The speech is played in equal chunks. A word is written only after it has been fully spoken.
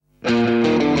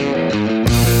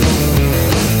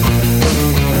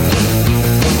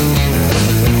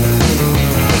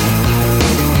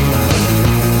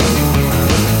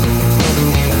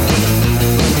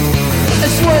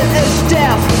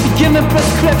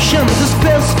potion. This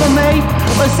pills for me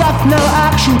was up no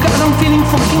action, cause I'm feeling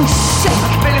fucking sick.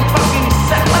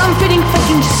 I'm feeling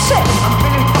fucking sick.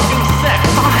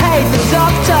 I hate the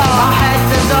doctor. I hate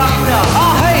the doctor. I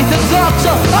hate the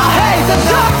doctor. I hate the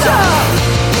doctor.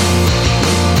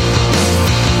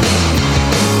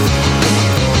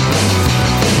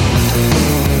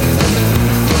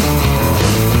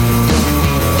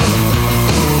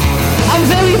 I'm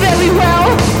very, very well.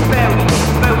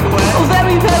 Oh,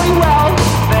 very, very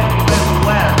well.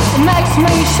 It makes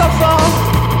me suffer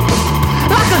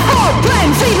like a hot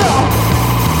brain fever.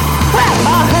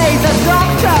 I hate the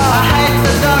doctor. I hate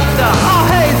the doctor. I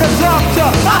hate the doctor.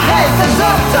 I hate the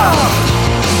doctor.